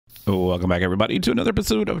Welcome back, everybody, to another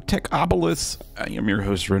episode of Techopolis. I am your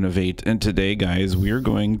host, Renovate, and today, guys, we are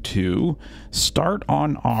going to start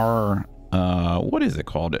on our, what is it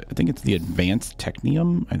called? I think it's the Advanced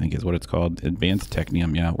Technium, I think is what it's called. Advanced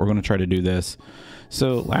Technium, yeah. We're going to try to do this.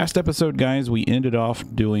 So, last episode, guys, we ended off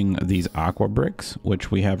doing these aqua bricks, which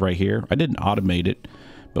we have right here. I didn't automate it,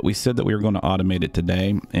 but we said that we were going to automate it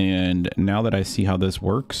today, and now that I see how this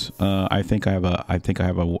works, I think I have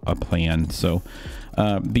a plan. So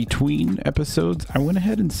between episodes, I went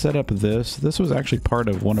ahead and set up this. This was actually part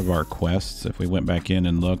of one of our quests. If we went back in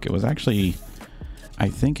and look, it was actually, I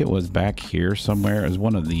think it was back here somewhere. It was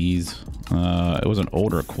one of these. It was an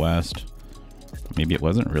older quest. Maybe it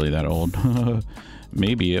wasn't really that old.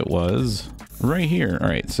 Maybe it was right here. All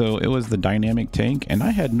right, so it was the dynamic tank, and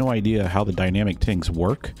I had no idea how the dynamic tanks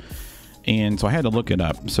work, and so I had to look it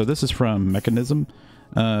up. So this is from Mechanism.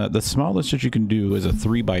 The smallest that you can do is a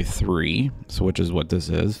 3x3, so which is what this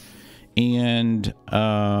is, and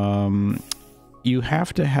you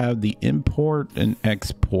have to have the import and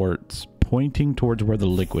exports pointing towards where the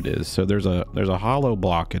liquid is. So there's a hollow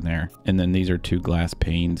block in there, and then these are two glass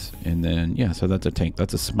panes, and then yeah, so that's a tank.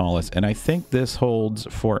 That's the smallest, and I think this holds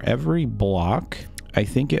for every block. I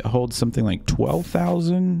think it holds something like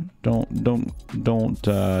 12,000. Don't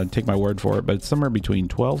take my word for it, but it's somewhere between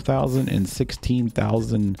 12,000 and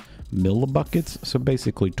 16,000 millibuckets. So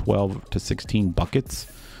basically 12 to 16 buckets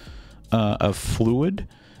of fluid.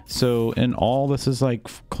 So in all, this is like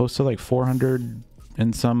close to like 400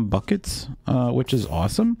 and some buckets, which is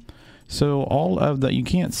awesome. So all of that, you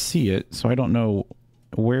can't see it, so I don't know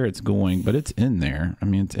where it's going, but it's in there. I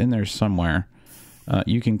mean, it's in there somewhere.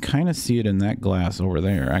 You can kind of see it in that glass over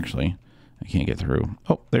there. Actually, I can't get through.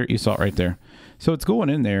 Oh, there, you saw it right there. So it's going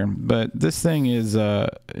in there, but this thing is,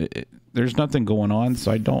 there's nothing going on, so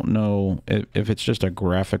I don't know if it's just a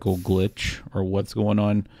graphical glitch or what's going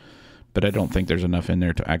on, but I don't think there's enough in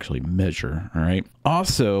there to actually measure. All right.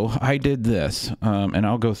 Also, I did this, and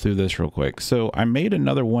I'll go through this real quick. So I made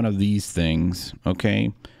another one of these things.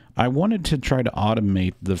 Okay. I wanted to try to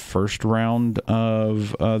automate the first round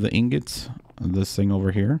of the ingots, this thing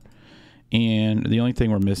over here. And the only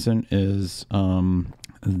thing we're missing is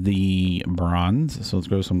the bronze. So let's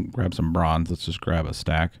go grab some bronze. Let's just grab a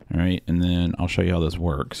stack. All right. And then I'll show you how this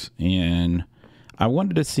works. And I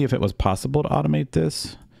wanted to see if it was possible to automate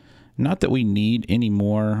this. Not that we need any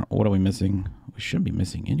more. What are we missing? We shouldn't be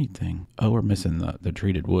missing anything. Oh, we're missing the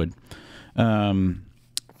treated wood.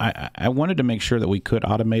 I wanted to make sure that we could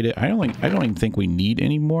automate it. I don't even think we need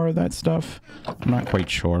any more of that stuff. I'm not quite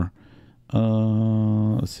sure.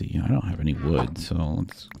 Let's see. I don't have any wood, so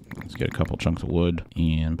let's get a couple chunks of wood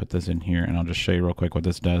and put this in here, and I'll just show you real quick what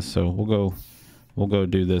this does. So we'll go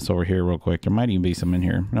do this over here real quick. There might even be some in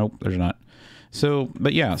here. Nope, there's not. So,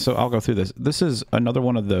 but yeah, so I'll go through this. This is another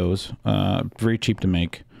one of those, very cheap to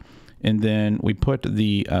make. And then we put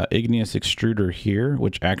the igneous extruder here,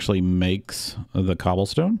 which actually makes the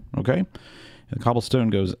cobblestone, okay? The cobblestone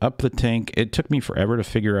goes up the tank. It took me forever to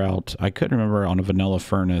figure out. I couldn't remember on a vanilla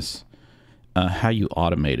furnace how you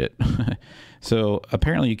automate it. So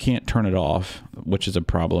apparently you can't turn it off, which is a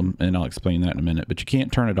problem, and I'll explain that in a minute. But you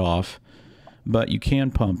can't turn it off, but you can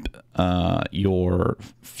pump your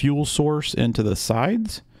fuel source into the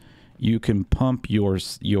sides. You can pump your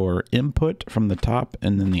input from the top,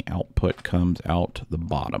 and then the output comes out the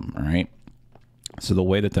bottom, all right? So the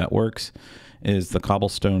way that works is the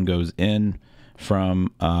cobblestone goes in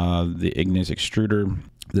from the igneous extruder.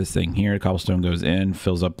 This thing here, the cobblestone goes in,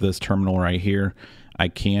 fills up this terminal right here. I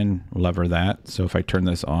can lever that. So if I turn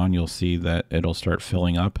this on, you'll see that it'll start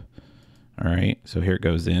filling up. All right, so here it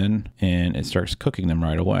goes in, and it starts cooking them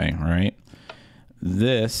right away, all right?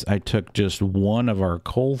 This, I took just one of our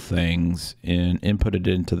coal things and inputted it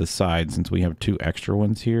into the side, since we have two extra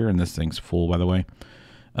ones here, and this thing's full, by the way.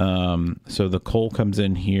 So the coal comes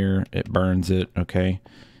in here, it burns it, okay?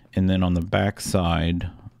 And then on the back side,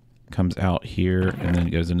 comes out here, and then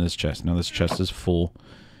it goes into this chest. Now this chest is full,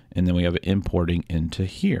 and then we have it importing into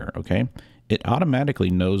here, okay? It automatically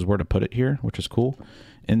knows where to put it here, which is cool.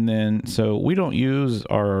 And then, so we don't use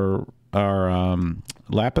our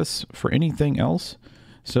lapis for anything else.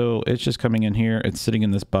 So it's just coming in here. It's sitting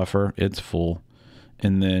in this buffer. It's full.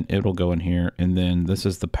 And then it'll go in here. And then this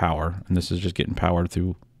is the power. And this is just getting powered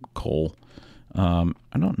through coal. I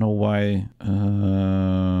don't know why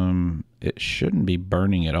it shouldn't be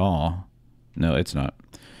burning at all. No, it's not.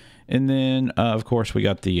 And then, of course, we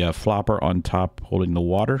got the flopper on top holding the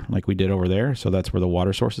water like we did over there. So that's where the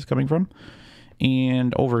water source is coming from.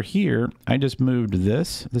 And over here, I just moved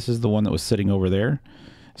this. This is the one that was sitting over there.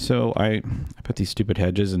 So I put these stupid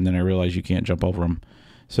hedges, and then I realized you can't jump over them.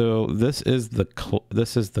 So this is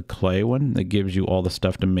the clay one that gives you all the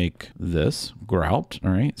stuff to make this grout.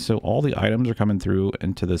 All right. So all the items are coming through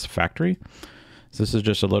into this factory. So this is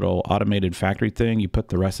just a little automated factory thing. You put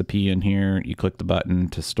the recipe in here, you click the button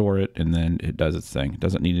to store it, and then it does its thing. It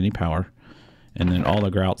doesn't need any power. And then all the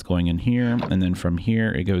grout's going in here. And then from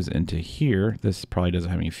here, it goes into here. This probably doesn't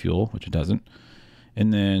have any fuel, which it doesn't.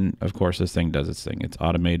 And then, of course, this thing does its thing. It's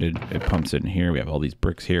automated. It pumps it in here. We have all these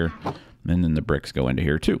bricks here. And then the bricks go into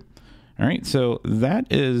here too. All right, so that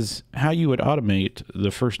is how you would automate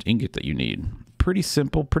the first ingot that you need. Pretty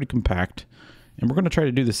simple, pretty compact. And we're going to try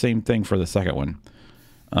to do the same thing for the second one.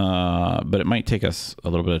 But it might take us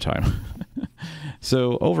a little bit of time.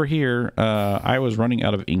 So over here, I was running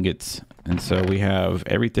out of ingots. And so we have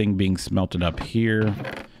everything being smelted up here.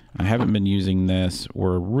 I haven't been using this.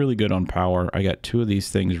 We're really good on power. I got 2 of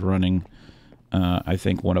these things running. I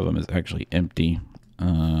think one of them is actually empty.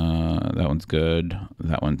 That one's good.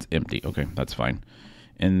 That one's empty. Okay, that's fine.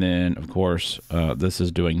 And then, of course, this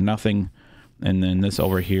is doing nothing. And then this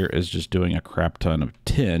over here is just doing a crap ton of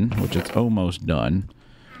tin, which it's almost done.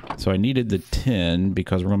 So I needed the tin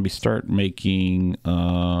because we're going to start making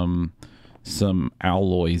some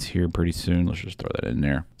alloys here pretty soon. Let's just throw that in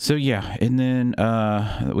there. So yeah, and then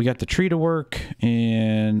we got the tree to work,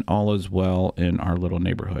 and all is well in our little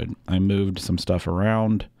neighborhood. I moved some stuff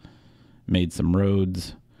around, made some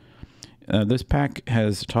roads. This pack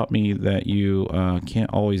has taught me that you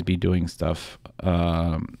can't always be doing stuff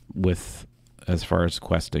with as far as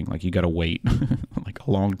questing. Like, you got to wait like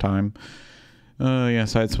a long time. Yeah,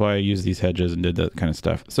 so that's why I used these hedges and did that kind of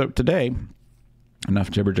stuff. So today, enough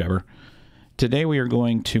jibber jabber. Today we are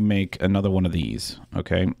going to make another one of these,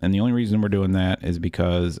 okay? And the only reason we're doing that is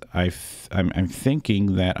because I'm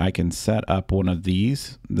thinking that I can set up one of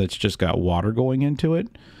these that's just got water going into it,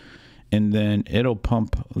 and then it'll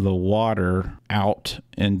pump the water out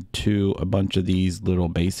into a bunch of these little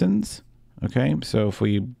basins, okay? So if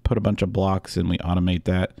we put a bunch of blocks and we automate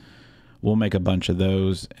that, we'll make a bunch of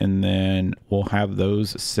those, and then we'll have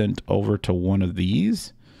those sent over to one of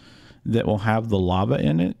these that will have the lava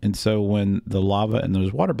in it. And so when the lava and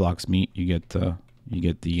those water blocks meet, you get the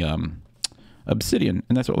obsidian,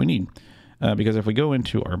 and that's what we need. Because if we go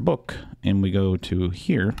into our book and we go to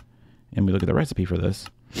here and we look at the recipe for this,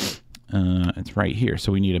 it's right here.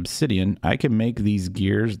 So we need obsidian. I can make these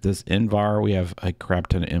gears, this Invar. We have a crap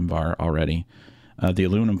ton of Invar already. The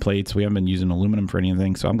aluminum plates, we haven't been using aluminum for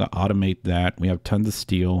anything, so I'm going to automate that. We have tons of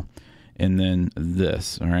steel, and then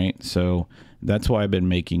this, all right? So that's why I've been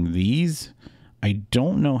making these. I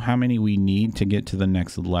don't know how many we need to get to the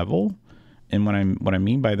next level. And what I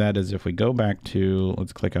mean by that is if we go back to,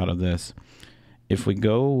 let's click out of this. If we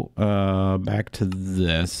go back to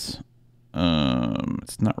this,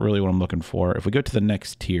 it's not really what I'm looking for. If we go to the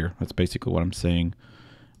next tier, that's basically what I'm saying.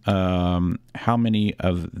 How many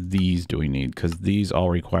of these do we need? Because these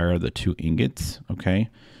all require the 2 ingots, okay?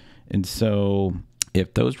 And so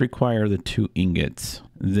if those require the 2 ingots,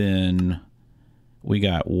 then we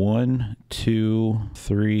got 1, 2,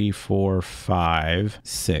 3, 4, 5,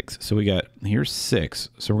 6. So we got, here's 6.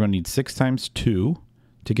 So we're going to need 6 times 2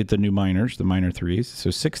 to get the new miners, the miner 3s.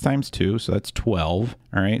 So 6 times 2, so that's 12.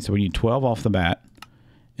 All right, so we need 12 off the bat.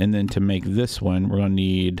 And then to make this one, we're going to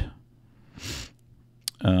need...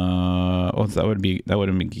 well, that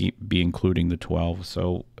wouldn't be including the 12.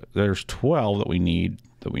 So there's 12 that we need,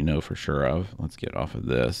 that we know for sure of. Let's get off of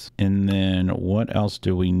this. And then what else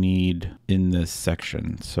do we need in this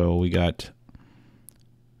section? So we got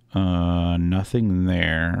nothing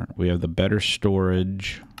there. We have the better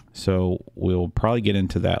storage. So we'll probably get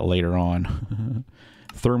into that later on.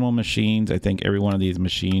 Thermal machines. I think every one of these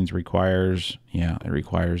machines requires, yeah, it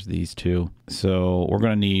requires these 2. So we're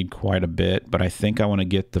going to need quite a bit, but I think I want to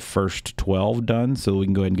get the first 12 done so we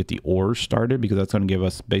can go ahead and get the ores started, because that's going to give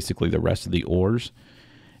us basically the rest of the ores.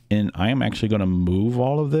 And I am actually going to move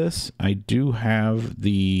all of this. I do have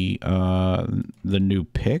the new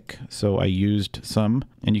pick, so I used some,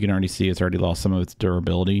 and you can already see it's already lost some of its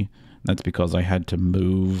durability. That's because I had to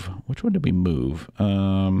move. Which one did we move?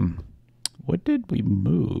 What did we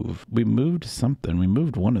move? We moved something. We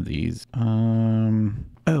moved one of these.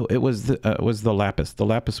 Oh, it was the lapis. The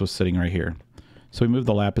lapis was sitting right here. So we moved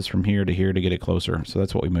the lapis from here to here to get it closer. So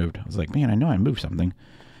that's what we moved. I was like, man, I know I moved something.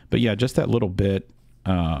 But yeah, just that little bit,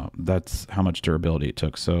 that's how much durability it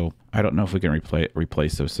took. So I don't know if we can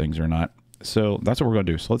replace those things or not. So that's what we're going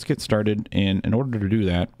to do. So let's get started. And in order to do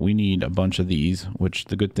that, we need a bunch of these, which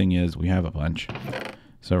the good thing is we have a bunch.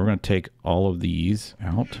 So we're going to take all of these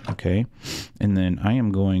out, okay? And then I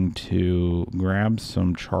am going to grab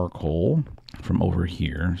some charcoal from over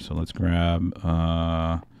here. So let's grab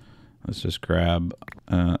Let's just grab,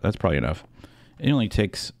 that's probably enough. It only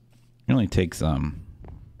takes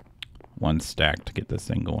one stack to get this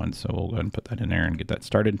thing going. So we'll go ahead and put that in there and get that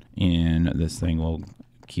started. And this thing will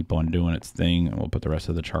keep on doing its thing. And we'll put the rest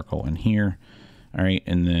of the charcoal in here. All right,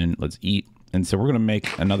 and then let's eat. And so we're gonna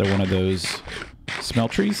make another one of those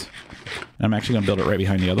smelteries. And I'm actually gonna build it right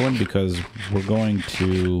behind the other one because we're going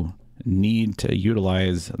to need to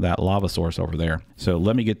utilize that lava source over there. So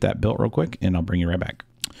let me get that built real quick and I'll bring you right back.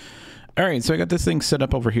 All right, so I got this thing set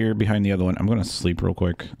up over here behind the other one. I'm gonna sleep real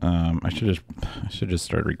quick. I should just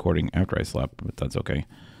start recording after I slept, but that's okay.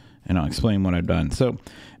 And I'll explain what I've done. So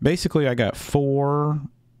basically I got four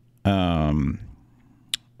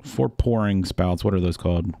pouring spouts. What are those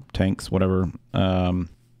called? Tanks, whatever.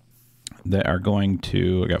 That are going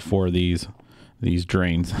to, I got four of these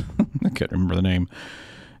drains. I can't remember the name.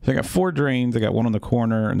 So I got 4 drains. I got one on the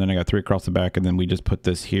corner, and then I got 3 across the back, and then we just put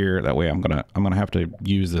this here. That way I'm gonna have to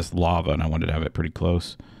use this lava, and I wanted to have it pretty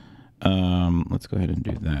close. Let's go ahead and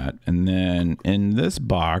do that. And then in this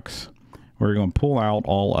box, we're going to pull out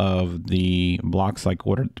all of the blocks like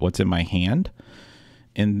what's in my hand.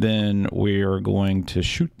 And then we are going to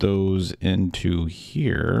shoot those into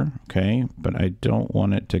here, okay? But I don't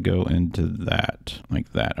want it to go into that,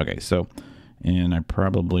 like that. Okay, so, and I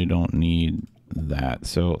probably don't need that.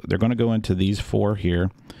 So they're going to go into these 4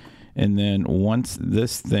 here. And then once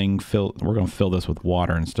this thing we're going to fill this with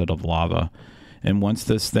water instead of lava. And once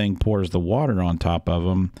this thing pours the water on top of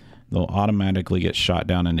them, they'll automatically get shot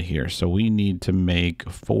down into here. So we need to make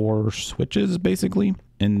 4 switches basically.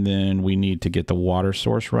 And then we need to get the water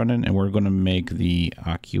source running, and we're going to make the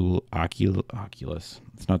Oculus.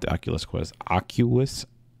 It's not the Oculus Quest. Oculus.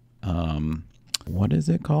 What is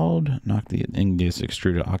it called? Not the English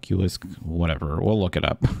extruded Oculus. Whatever. We'll look it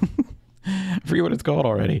up. I forget what it's called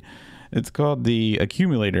already. It's called the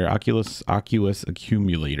accumulator. Oculus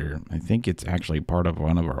accumulator. I think it's actually part of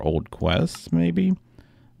one of our old quests, maybe.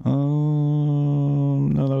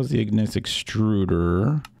 No, that was the Ignis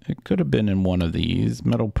extruder. It could have been in one of these.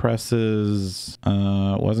 Metal presses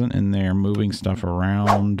wasn't in there. Moving stuff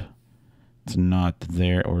around. It's not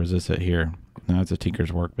there. Or is this it here? No, it's a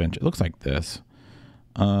Tinker's Workbench. It looks like this.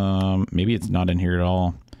 Maybe it's not in here at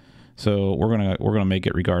all. So we're gonna make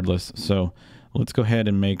it regardless. So let's go ahead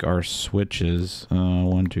and make our switches.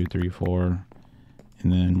 1, 2, 3, 4.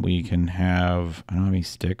 And then we can have, I don't have any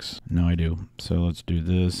sticks. No, I do. So let's do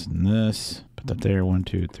this and this. Put that there, 1,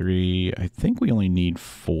 2, 3. I think we only need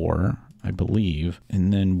 4, I believe.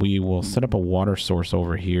 And then we will set up a water source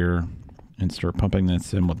over here and start pumping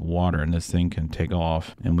this in with water, and this thing can take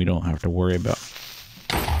off and we don't have to worry about.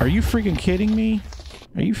 Are you freaking kidding me?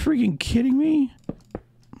 Are you freaking kidding me?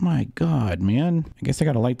 My God, man. I guess I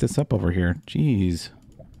gotta light this up over here. Jeez.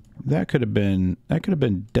 That could have been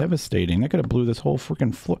devastating. That could have blew this whole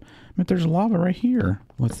freaking floor. I mean, there's lava right here.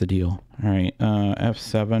 What's the deal? All right,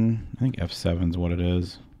 F7. I think F7 is what it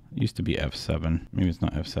is. It used to be F7. Maybe it's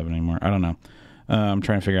not F7 anymore. I don't know. I'm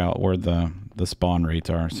trying to figure out where the spawn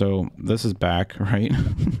rates are. So this is back, right?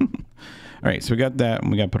 All right, so we got that,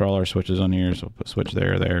 and we got to put all our switches on here. So we'll put switch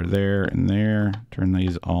there, there, there, and there. Turn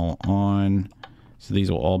these all on. So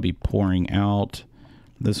these will all be pouring out.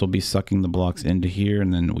 This will be sucking the blocks into here,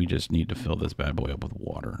 and then we just need to fill this bad boy up with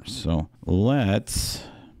water. So let's,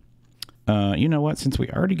 you know what? Since we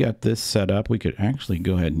already got this set up, we could actually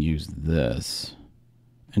go ahead and use this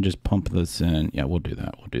and just pump this in. Yeah, we'll do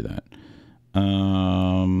that. We'll do that.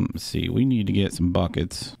 Let's see. We need to get some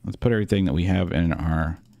buckets. Let's put everything that we have in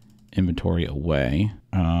our inventory away.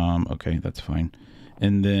 Okay, that's fine.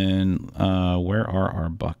 And then where are our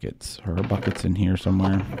buckets? Are our buckets in here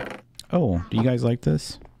somewhere? Oh, do you guys like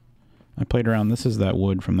this? I played around. This is that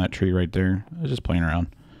wood from that tree right there. I was just playing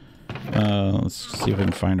around. Let's see if we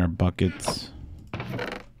can find our buckets.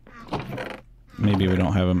 Maybe we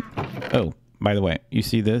don't have them. Oh, by the way, you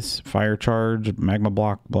see this? Fire charge, magma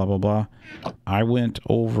block, blah, blah, blah. I went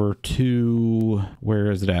over to,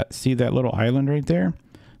 where is it at? See that little island right there?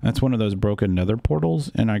 That's one of those broken nether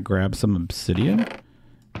portals, and I grabbed some obsidian.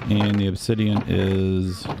 And the obsidian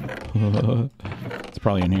is, it's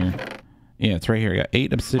probably in here. Yeah, it's right here. I got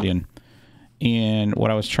 8 obsidian. And what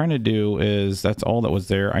I was trying to do is, that's all that was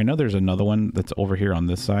there. I know there's another one that's over here on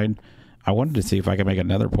this side. I wanted to see if I could make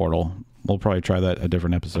another portal. We'll probably try that a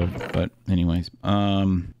different episode. But anyways,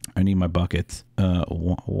 I need my buckets.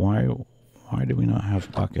 Why do we not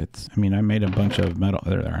have buckets? I mean, I made a bunch of metal.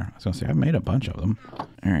 There they are. I was going to say, I made a bunch of them.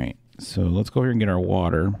 All right. So let's go here and get our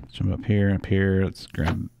water. Let's jump up here, up here. Let's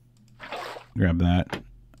grab that.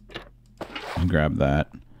 And grab that.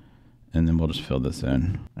 And then we'll just fill this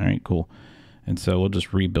in. All right, cool. And so we'll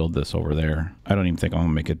just rebuild this over there. I don't even think I'm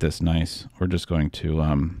gonna make it this nice. We're just going to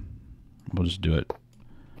We'll just do it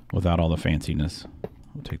without all the fanciness.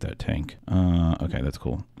 We'll take that tank. Okay, that's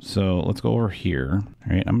cool. So let's go over here.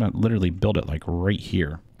 All right, I'm gonna literally build it like right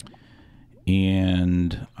here.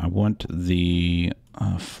 And I want the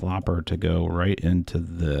flopper to go right into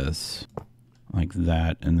this, like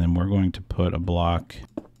that. And then we're going to put a block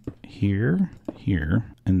here,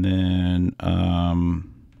 and then,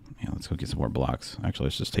 yeah, let's go get some more blocks. Actually,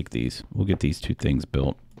 let's just take these. We'll get these two things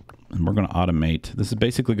built. And we're going to automate. This is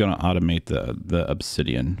basically going to automate the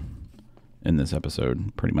obsidian in this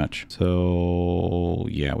episode, pretty much. So,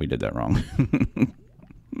 yeah, we did that wrong.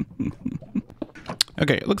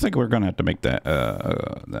 Okay, it looks like we're going to have to make that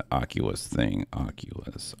the Oculus thing.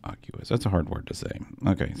 Oculus. That's a hard word to say.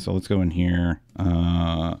 Okay, so let's go in here.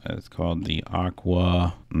 It's called the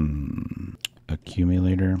Aqua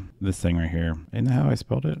Accumulator. This thing right here. Isn't that how I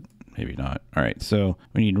spelled it? Maybe not. All right, so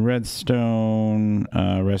we need redstone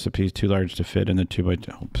recipes too large to fit in the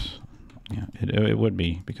 2x2. Oops. Yeah, it would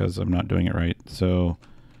be because I'm not doing it right. So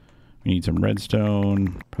we need some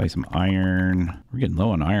redstone, probably some iron. We're getting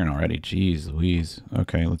low on iron already. Jeez Louise.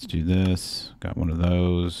 Okay, let's do this. Got one of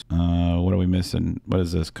those. What are we missing? What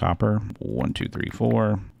is this? Copper. 1, 2, 3,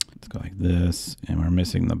 4. Let's go like this. And we're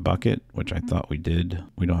missing the bucket, which I thought we did.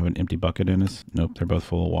 We don't have an empty bucket in us. Nope, they're both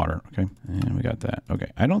full of water. Okay, and we got that.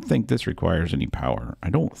 Okay, I don't think this requires any power. I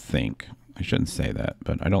don't think. I shouldn't say that,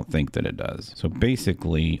 but I don't think that it does. So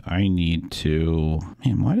basically, I need to...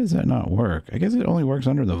 Man, why does that not work? I guess it only works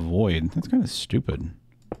under the void. That's kind of stupid.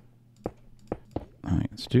 All right,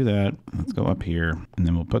 let's do that. Let's go up here, and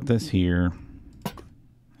then we'll put this here.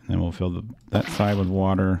 And then we'll fill that side with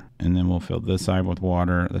water, and then we'll fill this side with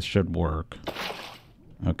water. This should work.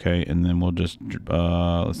 Okay, and then we'll just,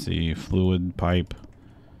 let's see, fluid pipe.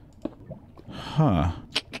 Huh.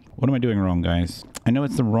 What am I doing wrong, guys? I know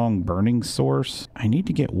it's the wrong burning source. I need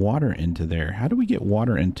to get water into there. How do we get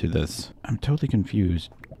water into this? I'm totally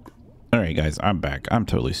confused. All right, guys, I'm back. I'm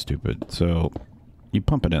totally stupid. So you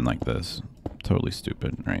pump it in like this. Totally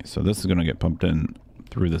stupid. All right, so this is going to get pumped in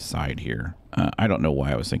through the side here. I don't know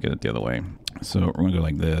why I was thinking it the other way. So we're going to go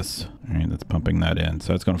like this. All right, that's pumping that in.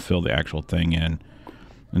 So it's going to fill the actual thing in.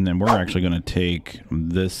 And then we're actually going to take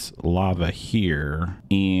this lava here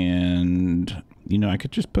and... You know, I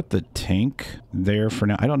could just put the tank there for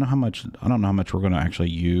now. I don't know how much we're going to actually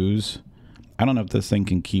use. I don't know if this thing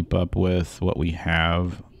can keep up with what we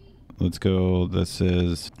have. Let's go. That's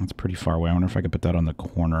pretty far away. I wonder if I could put that on the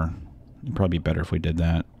corner. It'd probably be better if we did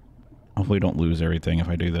that. Hopefully we don't lose everything if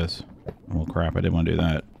I do this. Well, crap, I didn't want to do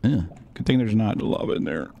that. Good thing there's not lava in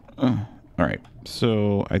there. All right,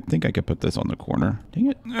 so I think I could put this on the corner. Dang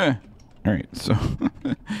it. All right, so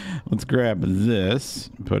let's grab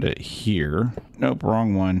this, put it here. Nope,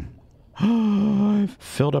 wrong one. Oh, I've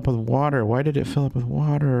filled up with water. Why did it fill up with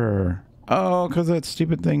water? Oh, because that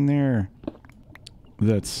stupid thing there.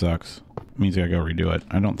 That sucks. It means I gotta go redo it.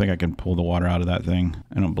 I don't think I can pull the water out of that thing.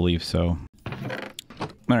 I don't believe so.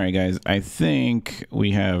 All right, guys, I think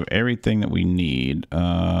we have everything that we need.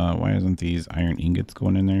 Why isn't these iron ingots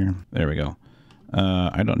going in there? There we go.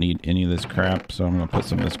 I don't need any of this crap, so I'm going to put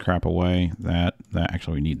some of this crap away.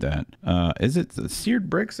 Actually, we need that. Is it the seared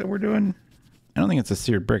bricks that we're doing? I don't think it's a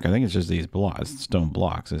seared brick. I think it's just these blocks, stone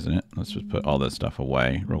blocks, isn't it? Let's just put all this stuff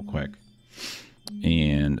away real quick.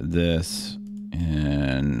 And this,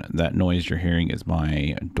 and that noise you're hearing is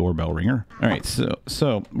my doorbell ringer. All right,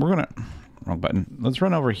 so we're going to, wrong button. Let's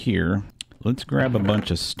run over here. Let's grab a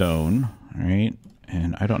bunch of stone, all right?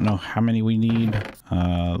 And I don't know how many we need.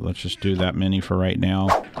 Let's just do that many for right now.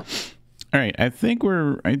 All right, I think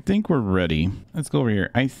we're ready. Let's go over here.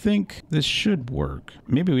 I think this should work.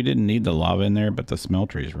 Maybe we didn't need the lava in there, but the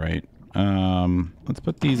smeltery's right. Let's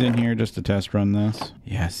put these in here just to test run this.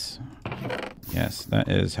 Yes. Yes, that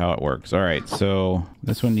is how it works. All right, so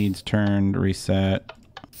this one needs turned, reset.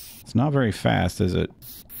 It's not very fast, is it?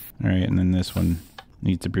 All right, and then this one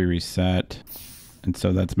needs to be reset. And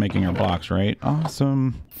so that's making our blocks, right?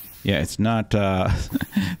 Awesome. Yeah, it's not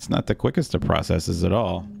it's not the quickest of processes at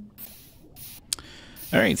all.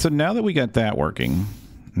 All right, so now that we got that working,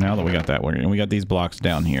 and we got these blocks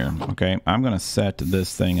down here, okay, I'm going to set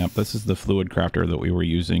this thing up. This is the fluid crafter that we were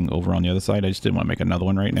using over on the other side. I just didn't want to make another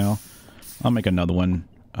one right now. I'll make another one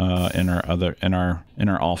in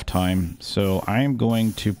our off time. So I am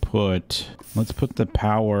going to let's put the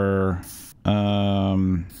power...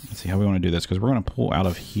 let's see how we want to do this, because we're going to pull out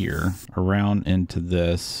of here around into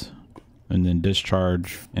this and then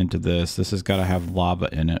discharge into this. This has got to have lava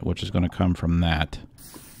in it, which is going to come from that.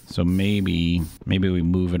 So maybe we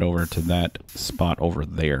move it over to that spot over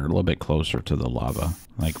there, a little bit closer to the lava,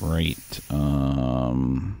 like right.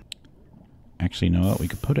 Actually, you know what? We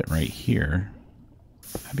could put it right here.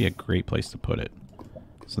 That'd be a great place to put it.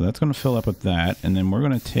 So that's going to fill up with that. And then we're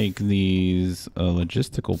going to take these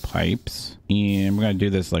logistical pipes. And we're going to do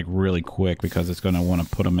this like really quick because it's going to want to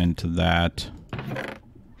put them into that.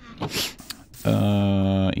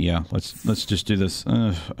 Yeah, let's just do this.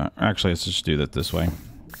 Actually, let's just do that this way.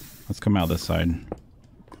 Let's come out this side.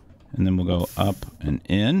 And then we'll go up and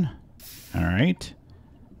in. All right.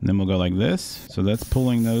 And then we'll go like this. So that's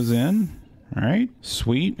pulling those in. All right,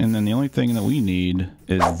 sweet. And then the only thing that we need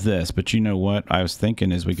is this. But you know what I was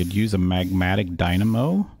thinking is we could use a magmatic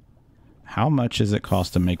dynamo. How much does it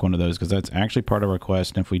cost to make one of those? Because that's actually part of our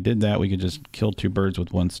quest. And if we did that, we could just kill 2 birds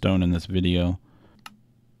with 1 stone in this video.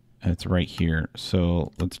 It's right here.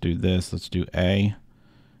 So let's do this. Let's do A.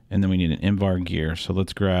 And then we need an Invar gear. So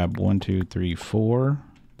let's grab 1, 2, 3, 4.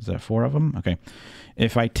 Is that 4 of them? Okay.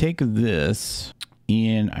 If I take this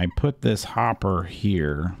and I put this hopper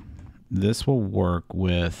here, this will work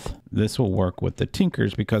with the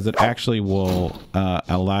tinkers because it actually will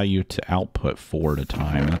allow you to output 4 at a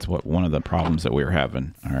time. That's what one of the problems that we were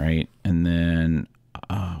having. All right. And then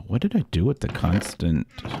what did I do with the constant?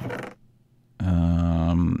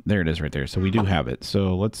 There it is right there. So we do have it.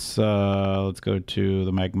 So let's go to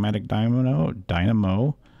the magmatic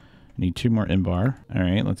dynamo. Need 2 more Invar. All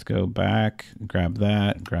right, let's go back, grab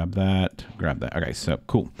that, grab that, grab that. Okay, so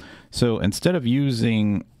cool. So instead of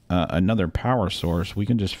using another power source, we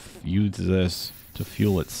can just use this to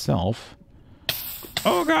fuel itself.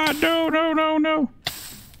 Oh God, no, no, no, no.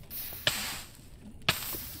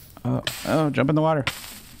 Oh, jump in the water.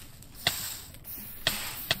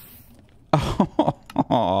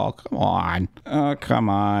 Oh, come on. Oh, come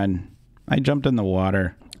on. I jumped in the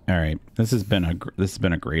water. All right, this has been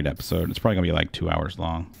a great episode. It's probably gonna be like 2 hours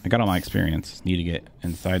long. I got all my experience. Just need to get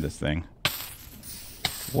inside this thing.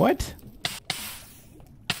 What?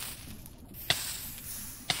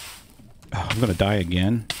 Oh, I'm gonna die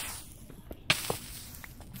again.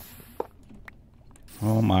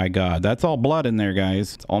 Oh my God, that's all blood in there,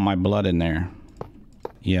 guys. It's all my blood in there.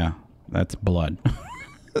 Yeah, that's blood.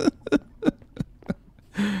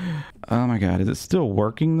 Oh my God, is it still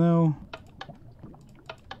working though?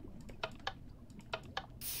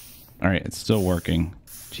 All right, it's still working.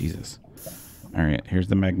 Jesus. All right, here's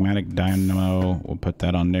the magmatic dynamo. We'll put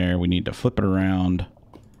that on there. We need to flip it around.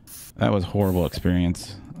 That was a horrible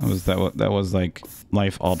experience. That was like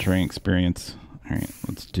life-altering experience. All right,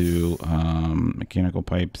 let's do mechanical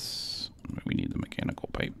pipes. We need the mechanical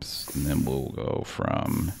pipes, and then we'll go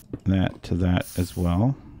from that to that as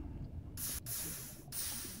well.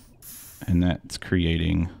 And that's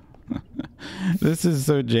creating. This is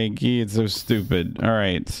so janky. It's so stupid. All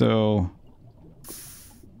right, so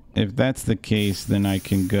if that's the case, then I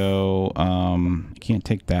can go. Can't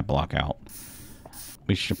take that block out.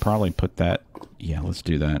 We should probably put that. Yeah, let's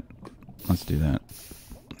do that. Let's do that.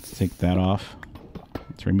 Let's take that off.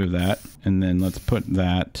 Let's remove that. And then let's put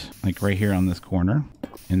that like right here on this corner.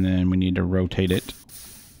 And then we need to rotate it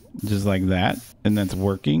just like that. And that's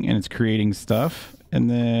working and it's creating stuff. And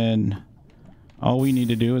then all we need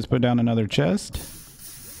to do is put down another chest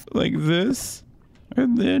like this.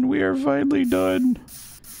 And then we are finally done.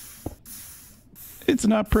 It's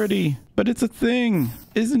not pretty, but it's a thing.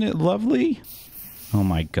 Isn't it lovely? Oh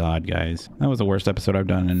my God, guys. That was the worst episode I've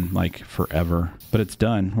done in like forever. But it's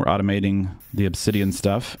done. We're automating the obsidian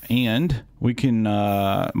stuff. And we can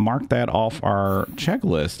mark that off our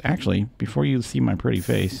checklist. Actually, before you see my pretty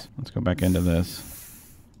face, let's go back into this.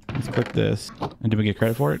 Let's click this. And did we get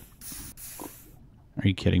credit for it? Are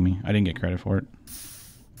you kidding me? I didn't get credit for it.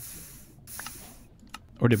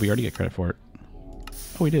 Or did we already get credit for it?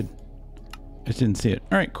 Oh, we did. I just didn't see it.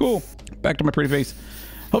 All right, cool. Back to my pretty face.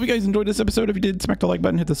 Hope you guys enjoyed this episode. If you did, smack the like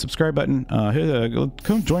button, hit the subscribe button.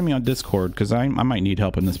 Come join me on Discord, because I might need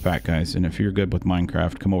help in this pack, guys. And if you're good with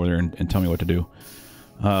Minecraft, come over there and tell me what to do.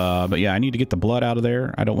 But yeah, I need to get the blood out of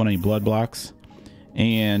there. I don't want any blood blocks.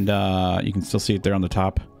 And you can still see it there on the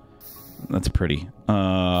top. That's pretty.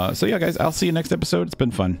 So yeah, guys, I'll see you next episode. It's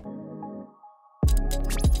been fun.